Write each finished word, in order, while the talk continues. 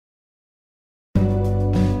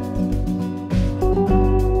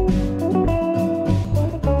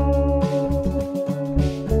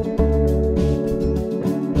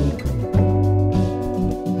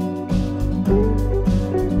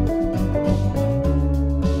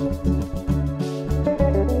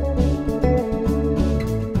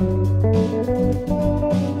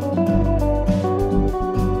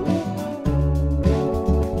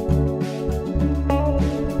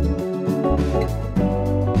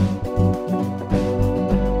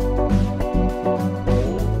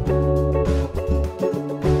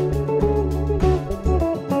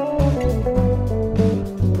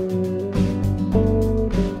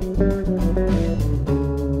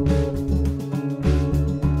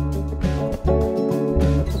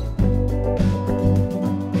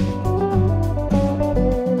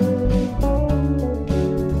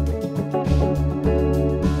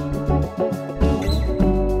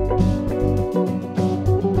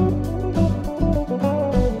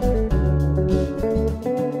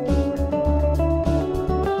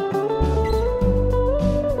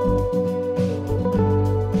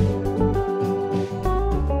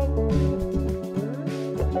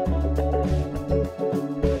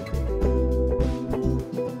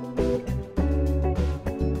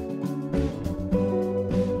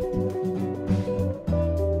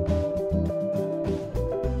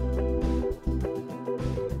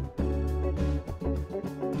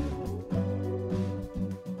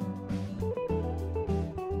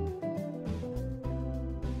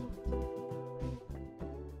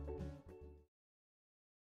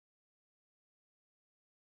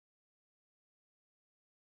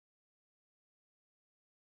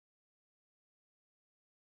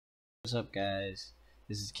What's up, guys?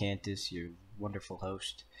 This is Cantus, your wonderful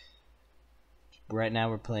host. Right now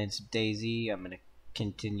we're playing some Dayz. I'm gonna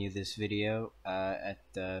continue this video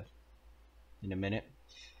in a minute.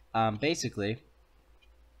 Basically,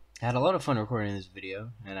 I had a lot of fun recording this video,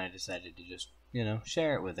 and I decided to just,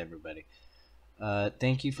 share it with everybody.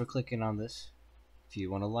 Thank you for clicking on this. If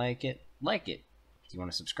you want to like it, like it. If you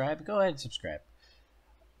want to subscribe, go ahead and subscribe.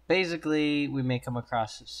 Basically, we may come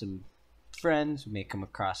across some friends, we may come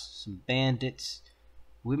across some bandits,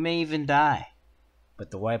 we may even die. But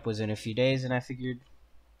the wipe was in a few days, and I figured,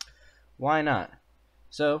 why not?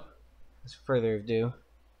 So, without further ado,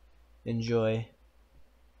 enjoy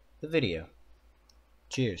the video.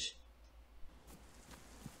 Cheers.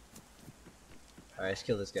 Alright, let's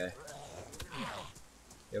kill this guy.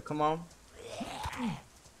 Yo, come on.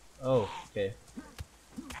 Oh, okay.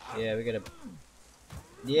 Yeah, we gotta...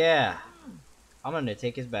 Yeah! I'm gonna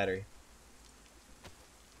take his battery.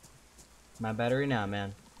 My battery now,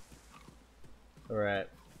 man. Alright.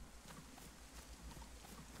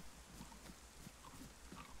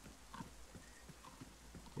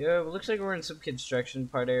 Yeah, it looks like we're in some construction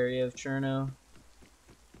part area of Cherno.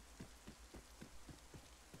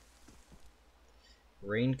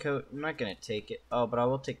 Raincoat? I'm not gonna take it. Oh, but I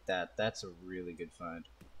will take that. That's a really good find.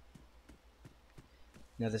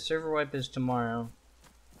 Now the server wipe is tomorrow,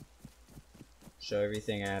 so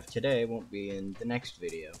everything I have today won't be in the next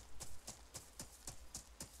video.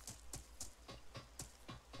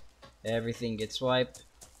 Everything gets wiped,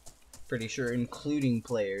 pretty sure, including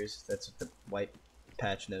players. That's what the wipe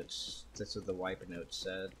patch notes, that's what the wipe notes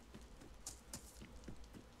said.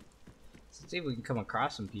 Let's see if we can come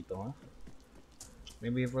across some people, huh?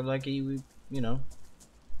 Maybe if we're lucky, we,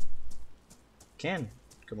 can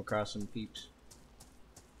come across some peeps.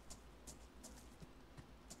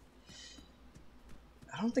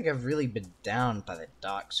 I don't think I've really been down by the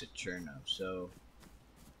docks at Cherno, so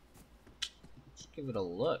let's give it a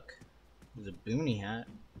look. There's a boonie hat.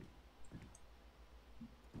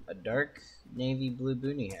 A dark navy blue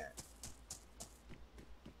boonie hat.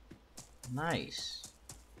 Nice.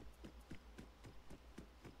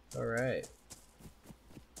 Alright.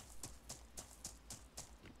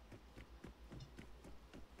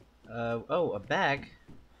 Oh, a bag?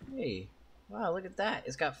 Hey. Wow, look at that.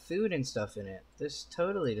 It's got food and stuff in it. This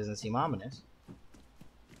totally doesn't seem ominous.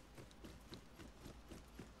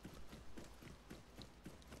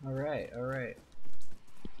 Alright, alright.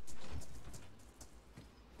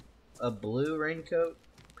 A blue raincoat?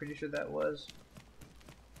 Pretty sure that was.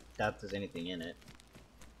 Doubt there's anything in it.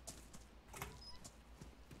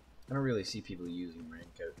 I don't really see people using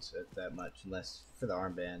raincoats that much, unless for the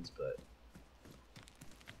armbands, but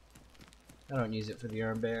I don't use it for the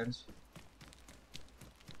armbands.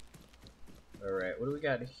 Alright, what do we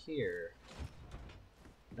got here?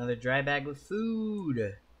 Another dry bag with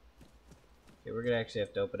food! Okay, we're gonna actually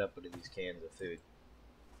have to open up one of these cans of food.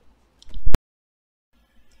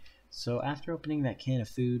 So after opening that can of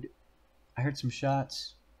food, I heard some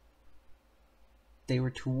shots. They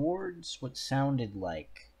were towards what sounded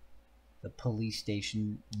like the police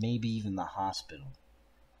station, maybe even the hospital.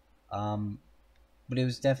 But it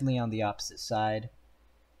was definitely on the opposite side.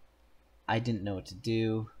 I didn't know what to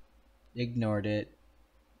do. Ignored it.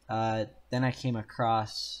 Then I came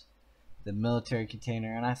across the military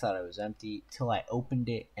container and I thought it was empty till I opened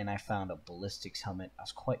it and I found a ballistics helmet. I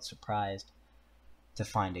was quite surprised to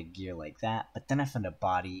find a gear like that, but then I found a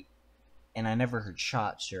body and I never heard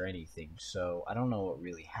shots or anything, so I don't know what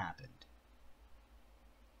really happened.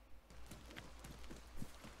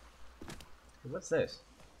 What's this?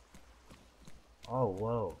 Oh,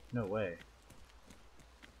 whoa, no way.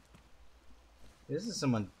 This is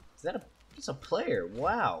someone. Is that it's a player?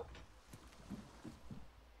 Wow.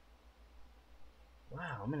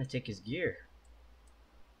 Wow, I'm gonna take his gear.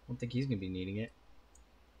 I don't think he's gonna be needing it.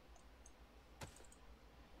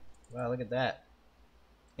 Wow, look at that.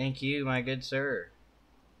 Thank you, my good sir.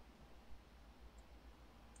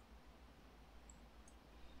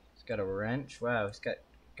 He's got a wrench. Wow, he's got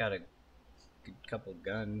a good couple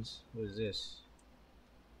guns. What is this?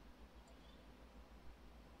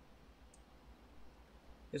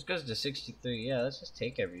 This goes to 63. Yeah, let's just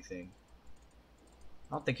take everything.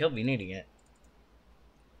 I don't think he'll be needing it.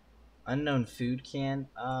 Unknown food can.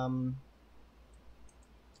 I'm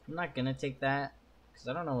not gonna take that because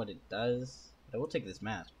I don't know what it does. But I will take this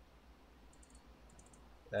mask.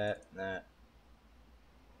 That.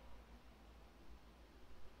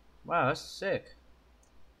 Wow, that's sick.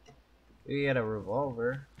 We had a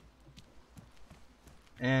revolver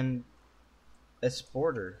and a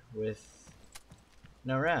sporter with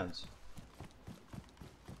no rounds.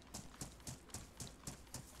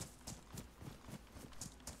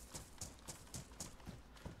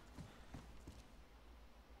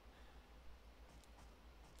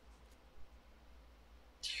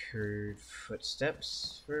 Heard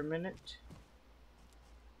footsteps for a minute.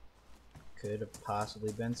 Could have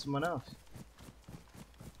possibly been someone else.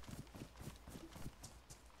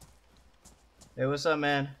 Hey, what's up,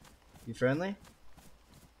 man? You friendly?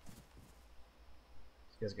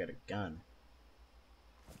 This guy's got a gun.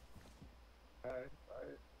 Hi.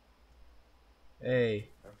 Hey.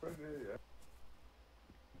 I'm friendly, yeah.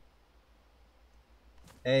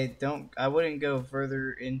 Hey, I wouldn't go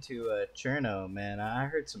further into Cherno, man. I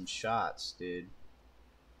heard some shots, dude.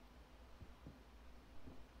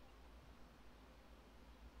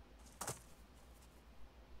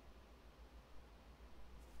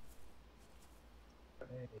 I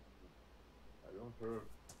don't hear.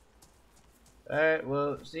 Alright,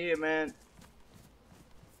 well, see you, man.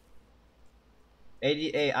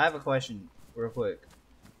 Hey, I have a question, real quick.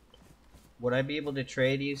 Would I be able to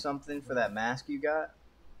trade you something for that mask you got?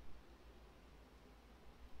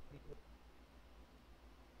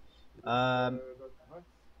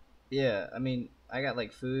 Yeah, I mean, I got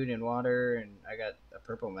like food and water, and I got a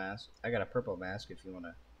purple mask. I got a purple mask if you want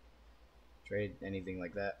to trade anything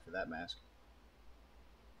like that for that mask.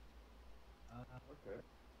 Okay.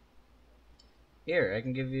 Here, I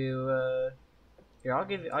can give you, here, I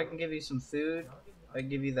can give you some food. I can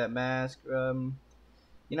give you that mask. You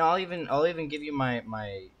know, I'll even give you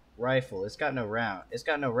my rifle. It's got no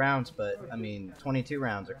rounds, but I mean, 22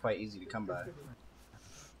 rounds are quite easy to come by.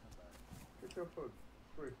 Get your food.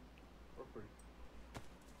 Free. For free.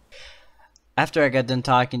 After I got done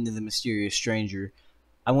talking to the mysterious stranger,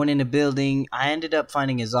 I went in a building. I ended up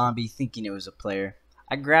finding a zombie thinking it was a player.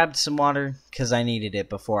 I grabbed some water because I needed it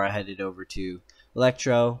before I headed over to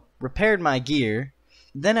Electro, repaired my gear,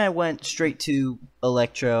 then I went straight to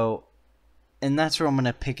Electro, and that's where I'm going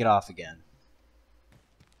to pick it off again.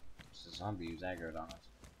 There's a zombie who's aggroed on us.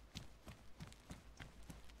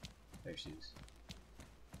 There she is.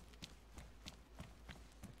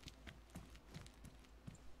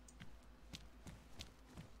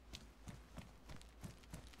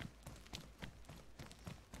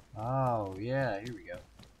 Oh, yeah, here we go.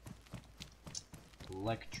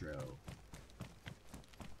 Electro.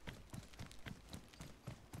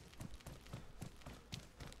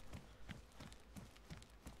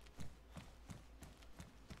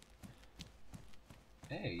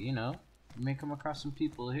 Hey, you know, you may come across some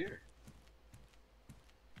people here.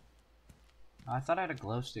 I thought I had a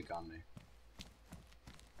glow stick on me.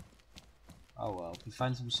 Oh well, if we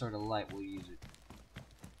find some sort of light, we'll use it.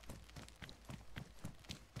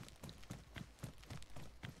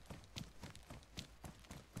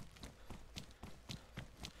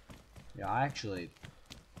 Yeah, I actually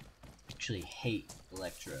hate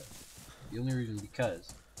Electro. The only reason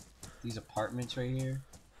because these apartments right here,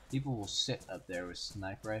 people will sit up there with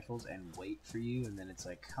sniper rifles and wait for you, and then it's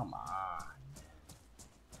like, come on.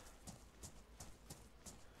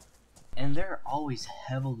 And they're always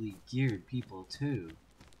heavily geared people too.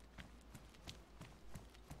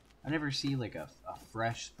 I never see like a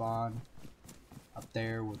fresh spawn up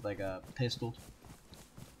there with like a pistol.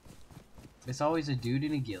 It's always a dude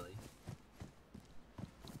in a ghillie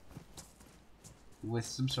with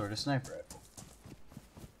some sort of sniper rifle.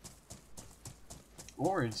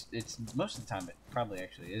 Or it's most of the time it probably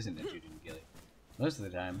actually isn't a dude in a ghillie. Most of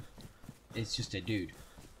the time it's just a dude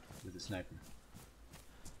with a sniper.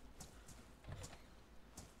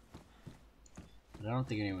 But I don't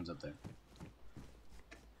think anyone's up there.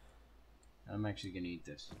 I'm actually gonna eat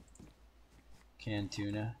this. Canned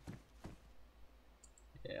tuna.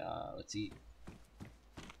 Yeah, let's eat.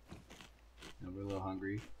 Now we're a little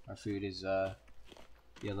hungry. Our food is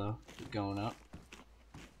yellow, going up.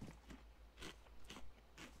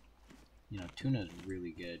 You know, tuna is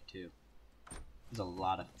really good too. There's a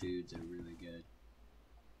lot of foods that are really good.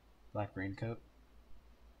 Black raincoat.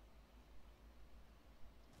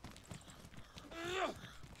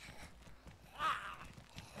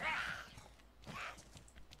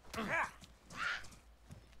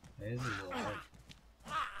 This is a little hard.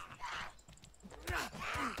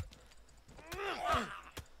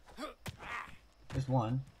 There's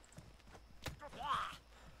one.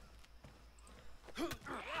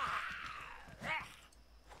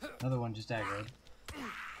 Another one just aggroed.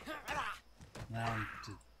 Now I'm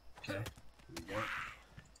to, okay, here we go.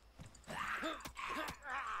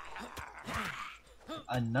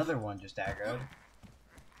 Another one just aggroed.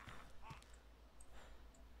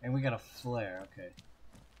 And we got a flare, okay.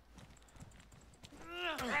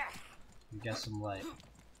 We got some light.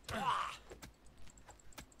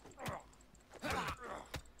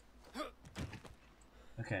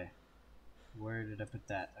 Okay. Where did I put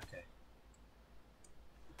that? Okay.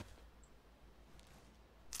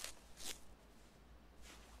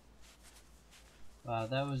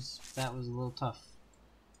 That was a little tough.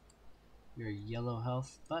 You're yellow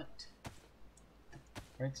health, but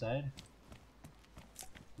right side,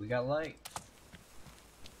 we got light.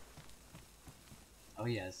 Oh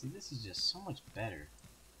yeah, see, this is just so much better.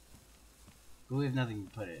 But we have nothing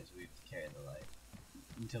to put it, so we have to carry the light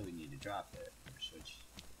until we need to drop it or switch.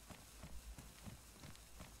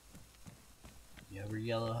 Yeah, we're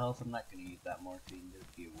yellow health. I'm not gonna eat that morphine. It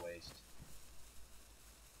would be a waste.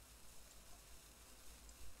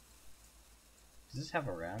 Does this have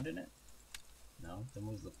a round in it? No? Then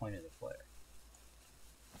what's the point of the flare?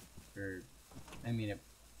 Or, I mean,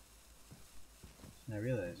 I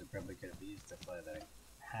realize I probably could have used the flare that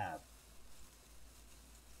I have.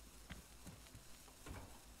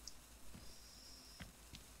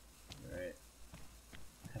 Alright.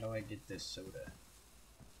 How do I get this soda?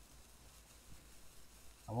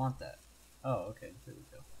 I want that. Oh, okay. There we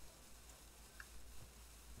go.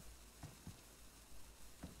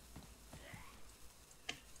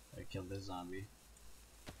 I killed this zombie.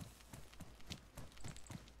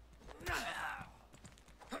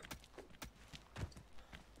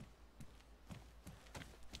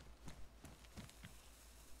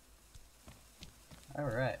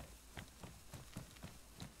 Alright.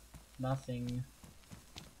 Nothing.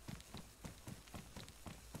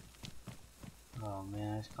 Oh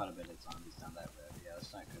man, I just caught a bit of zombies down that road. Yeah,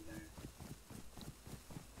 that's not good there.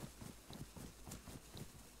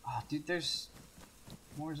 Oh, dude, there's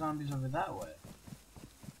more zombies over that way.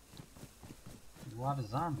 There's a lot of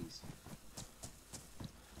zombies.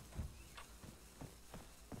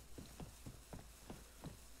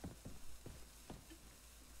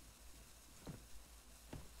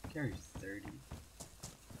 Carries 30.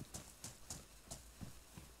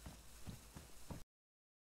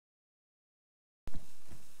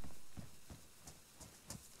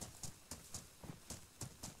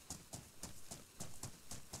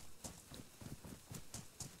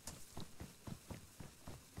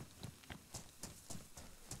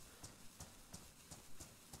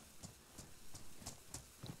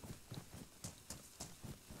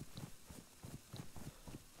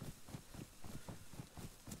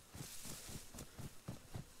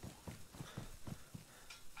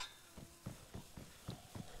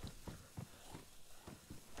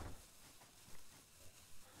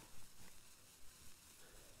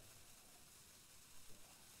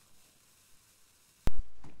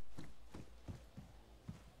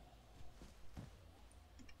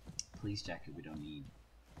 Police jacket we don't need.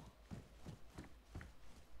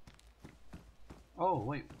 Oh,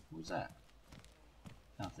 wait, what was that?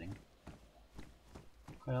 Nothing.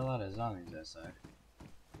 Quite a lot of zombies outside.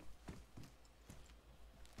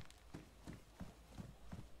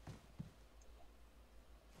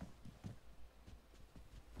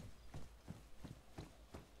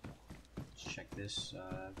 Let's check this.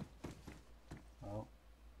 Oh.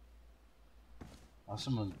 Oh,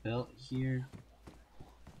 someone built here.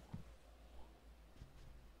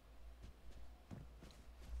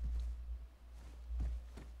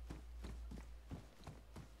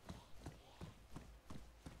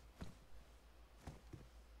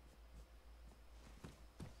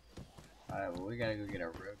 Alright, well, we gotta go get our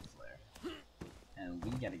road flare. And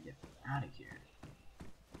we gotta get out of here.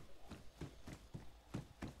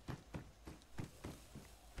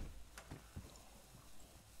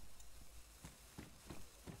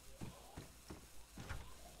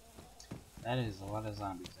 That is a lot of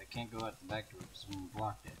zombies. I can't go out the back door because someone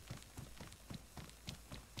blocked it.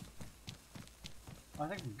 Oh, I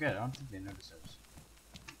think we're good. I don't think they noticed us.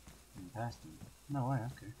 Past them. No way,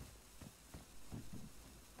 okay.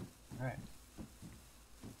 Alright.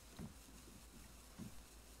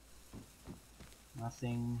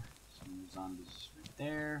 Nothing. Some zombies right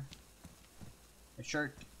there. A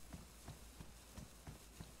shirt.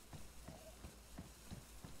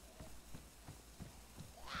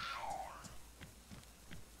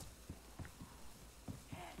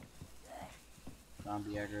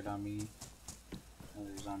 Zombie aggroed on me.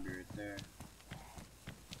 Another zombie right there.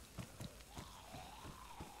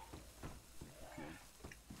 Okay.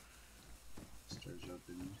 Door's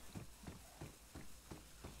open.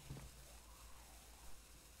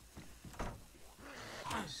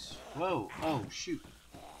 Nice. Whoa! Oh, shoot.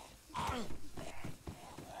 I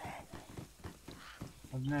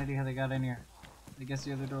have no idea how they got in here. I guess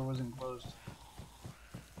the other door wasn't closed.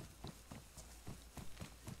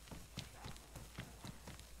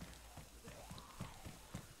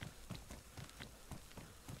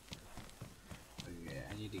 Okay,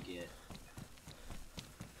 I need to get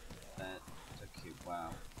that. Okay, wow.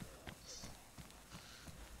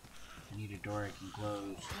 I need a door I can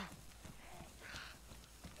close.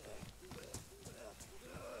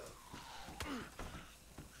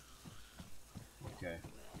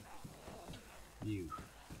 You.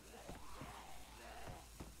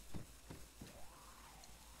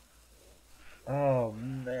 Oh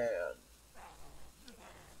man.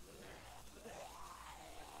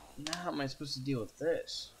 Now how am I supposed to deal with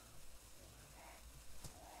this?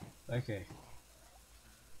 Okay.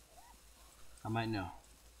 I might know.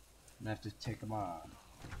 I'm gonna have to take them on.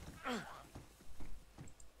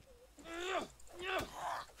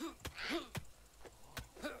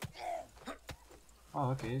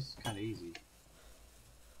 Oh, okay, it's kind of easy.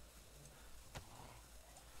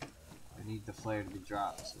 I need the flare to be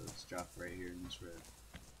dropped, so it's dropped right here in this road.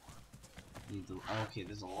 Need the. Oh, okay,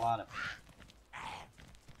 there's a lot of.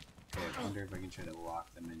 Okay, I wonder if I can try to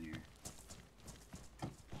lock them in here.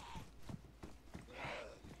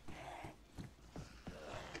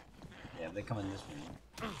 Yeah, they come in this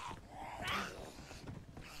room.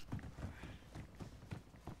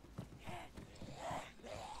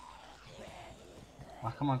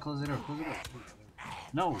 Oh, come on, close it up, close it up.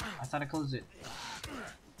 No, I thought I closed it.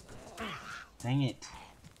 Dang it.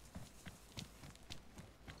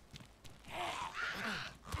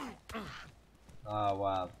 Oh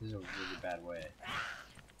wow, this is a really bad way.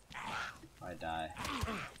 If I die.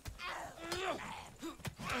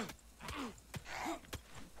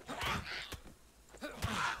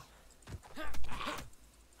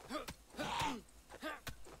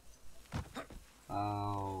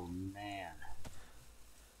 Oh man.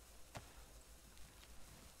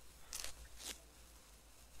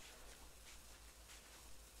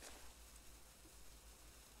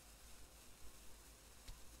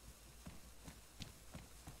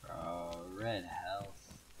 Red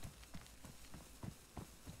health.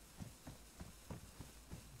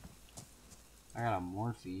 I got a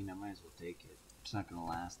morphine, I might as well take it. It's not gonna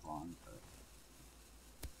last long,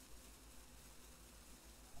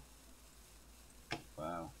 but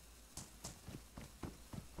wow.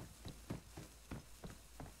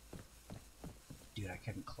 Dude, I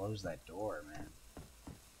couldn't close that door, man.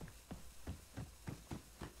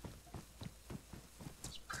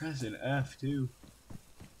 It's pressing F too.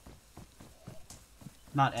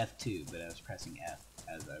 Not F2, but I was pressing F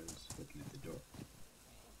as I was looking at the door.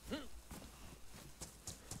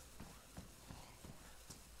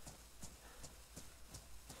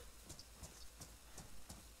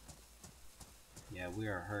 Yeah, we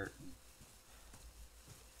are hurting.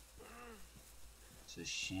 It's a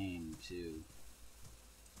shame, too.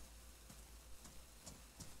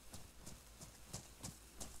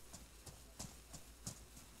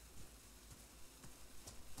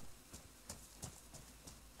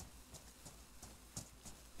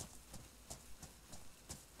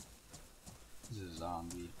 This is a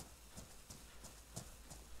zombie.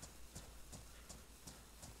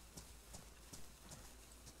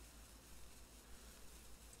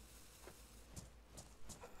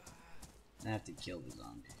 I have to kill the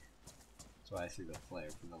zombie. That's why I threw the flare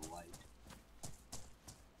for the light.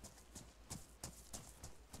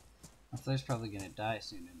 My flare's probably gonna die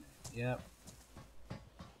soon, isn't it? Yep.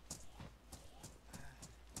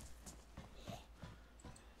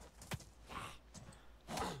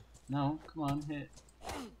 No, come on, hit.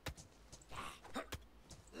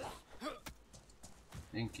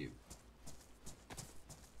 Thank you.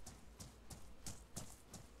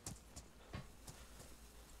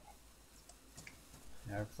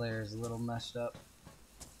 Our flare is a little messed up.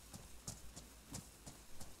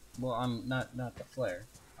 Well, I'm not the flare.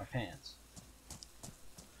 Our pants.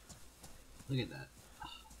 Look at that.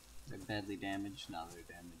 They're badly damaged. No, they're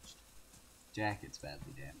damaged. Jacket's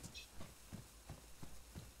badly damaged.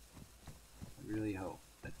 I really hope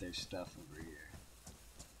that there's stuff over here.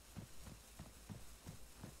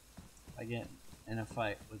 If I get in a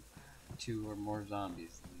fight with 2 or more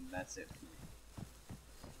zombies, then that's it for me.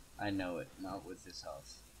 I know it, not with this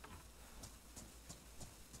health.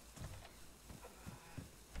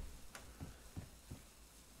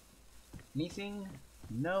 Anything?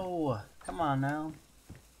 No! Come on now.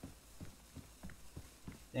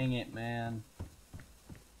 Dang it, man.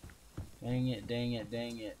 Dang it, dang it,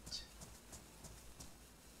 dang it.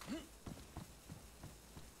 It's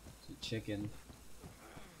a chicken.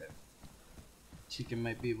 Chicken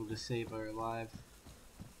might be able to save our life.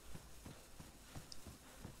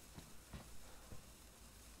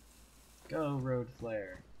 Go, road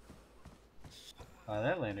flare. Oh,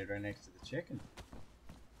 that landed right next to the chicken.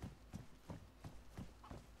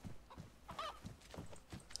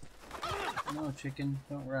 No, chicken,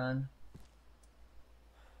 don't run.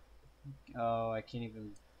 Oh, I can't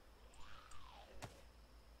even.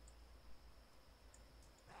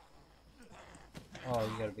 Oh,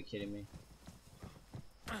 you gotta be kidding me.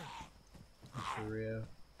 For real.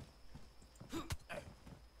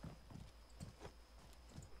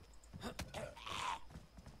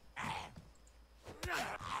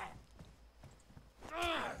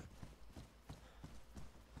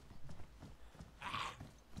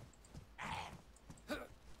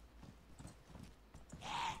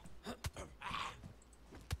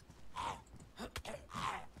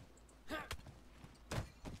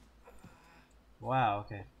 wow,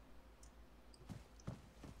 okay.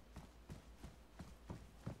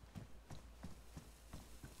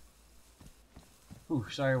 Ooh,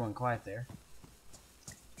 sorry I went quiet there.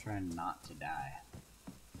 Trying not to die.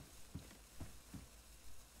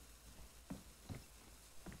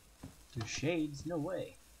 There's shades? No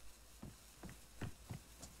way.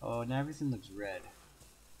 Oh, now everything looks red.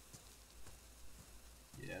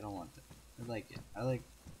 Yeah, I don't want that. I like it. I like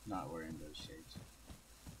not wearing those shades.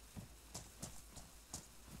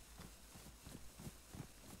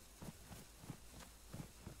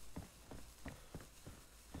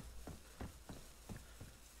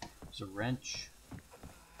 There's a wrench.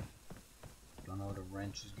 Don't know what a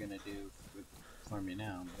wrench is gonna do for me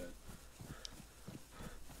now, but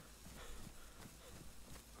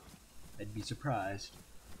I'd be surprised.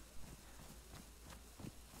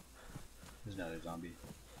 There's another zombie.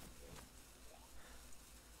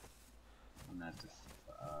 I'm gonna have to.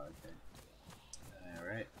 Okay.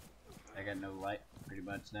 Alright. I got no light pretty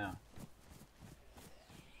much now.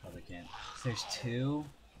 Probably can't. There's two.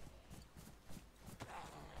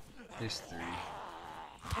 There's three.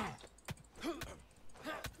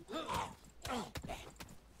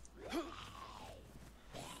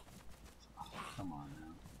 Oh, come on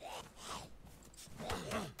now.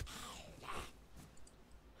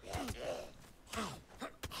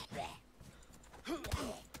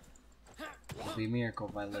 It'll be a miracle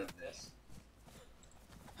if I live this.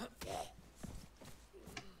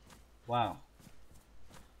 Wow.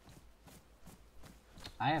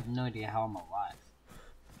 I have no idea how I'm alive.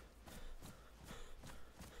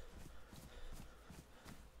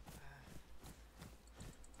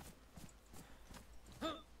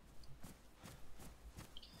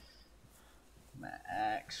 My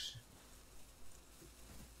axe.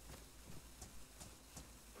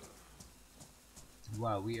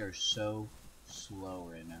 Wow, we are so slow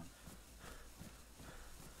right now.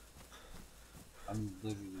 I'm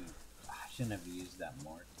literally. I shouldn't have used that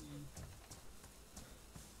more.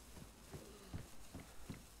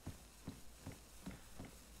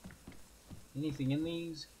 Anything in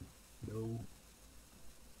these? No.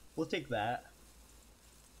 We'll take that.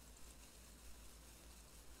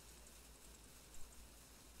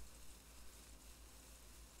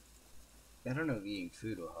 I don't know if eating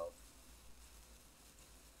food will help.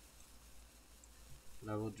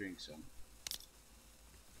 But I will drink some.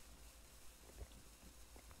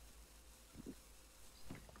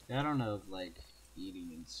 I don't know if like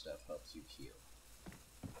eating and stuff helps you heal.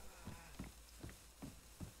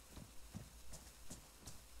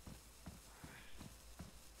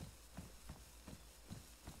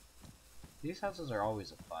 These houses are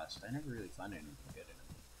always a bust. I never really find anything good in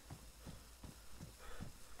them.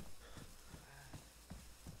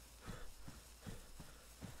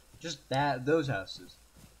 Just those houses.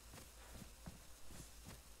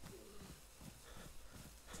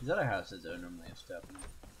 These other houses don't normally have stuff in them.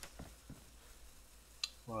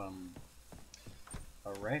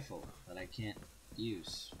 A rifle that I can't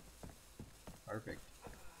use. Perfect.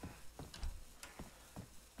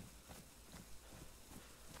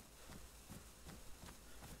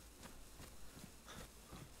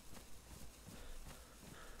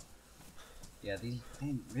 Yeah, they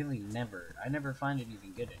really never. I never find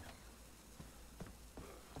anything good in them.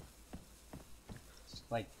 It's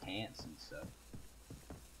like pants and stuff.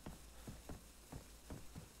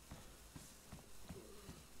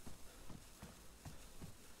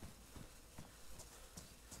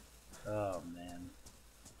 Oh man.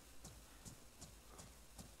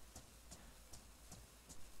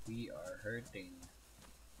 We are hurting.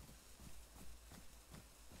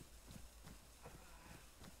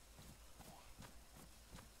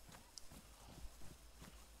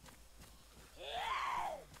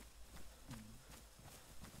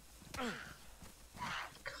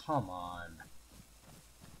 Come on.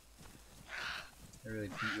 I really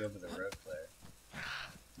beat you over the road there.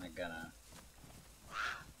 I'm not gonna.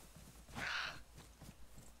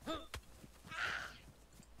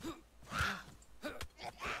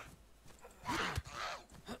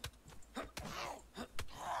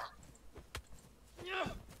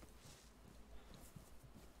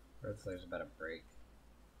 Road flare's about to break.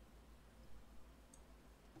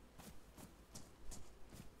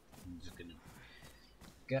 I'm just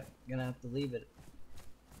gonna have to leave it.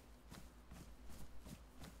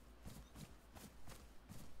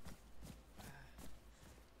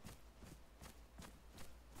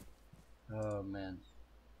 Oh man.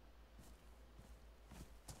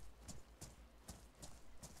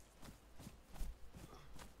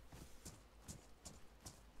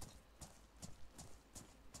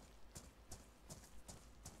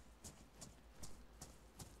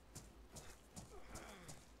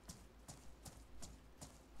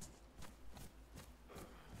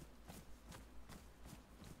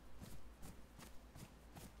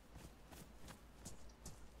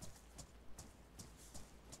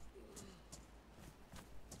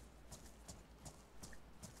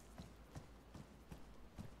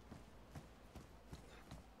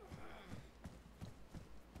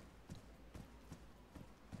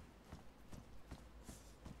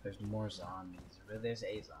 There's more zombies. There's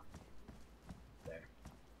a zombie. There.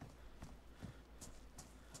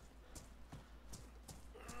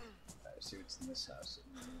 Alright, see what's in this house.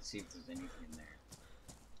 Let's see if there's anything in there.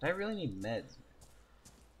 I really need meds.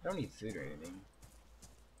 I don't need food or anything.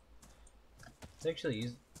 Let's actually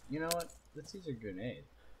use... You know what? Let's use a grenade.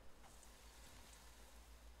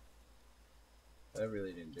 That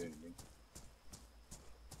really didn't do anything.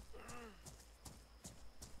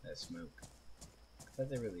 That smoke. I thought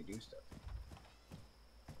they really do stuff.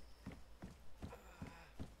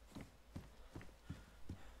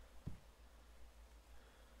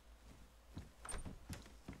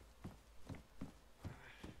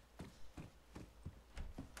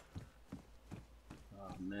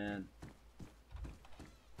 Oh man.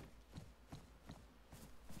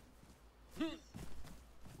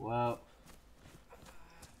 Well.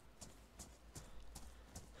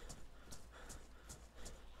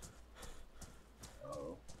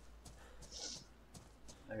 Oh.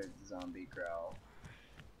 I heard the zombie growl.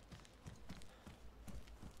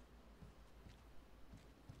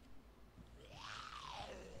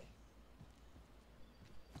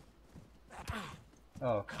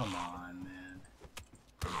 Oh, come on, man.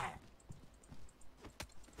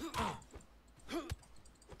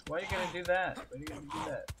 Why are you gonna do that? Why are you gonna do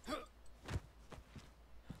that?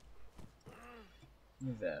 Give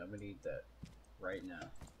me that. I'm gonna eat that right now.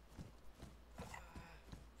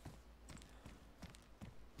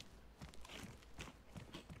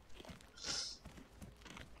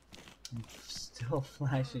 I'm still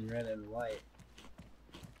flashing red and white.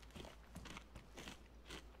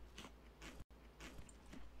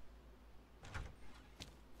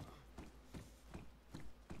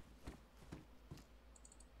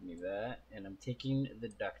 Give me that, and I'm taking the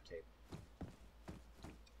duct tape.